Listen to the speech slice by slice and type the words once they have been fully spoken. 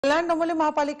कल्याण डोंबिवली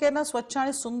महापालिकेने स्वच्छ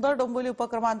आणि सुंदर डोंबिवली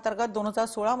उपक्रमांतर्गत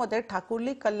 2016 मध्ये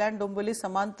ठाकुर्ली कल्याण डोंबिवली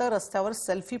समांतर रस्त्यावर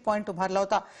सेल्फी पॉइंट उभारला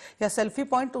होता। या सेल्फी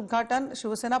पॉइंट उद्घाटन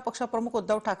शिवसेना पक्षप्रमुख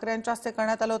उद्धव ठाकरे यांच्या हस्ते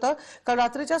करण्यात आलं होतं। काल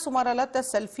रात्रीच्या सुमाराला त्या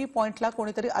सेल्फी पॉइंटला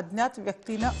कोणीतरी अज्ञात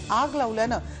व्यक्तीने आग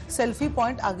लावल्याने सेल्फी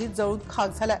पॉइंट आगीत जळून खाक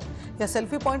झालाय। या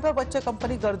सेल्फी पॉइंटवर बच्चे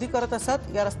कंपनी गर्दी करत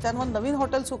असत। या रस्त्यांवर नवीन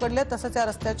हॉटेल्स उघडले, तसंच या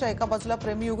रस्त्याच्या एका बाजूला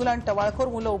प्रेमी युगल आणि टवाळखोर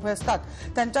मुलं उभे असतात।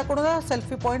 त्यांच्याकडून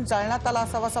सेल्फी पॉइंट जाळण्यात आला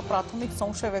असावा असा प्राथमिक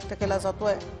संशय व्यक्त केला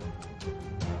जातोय।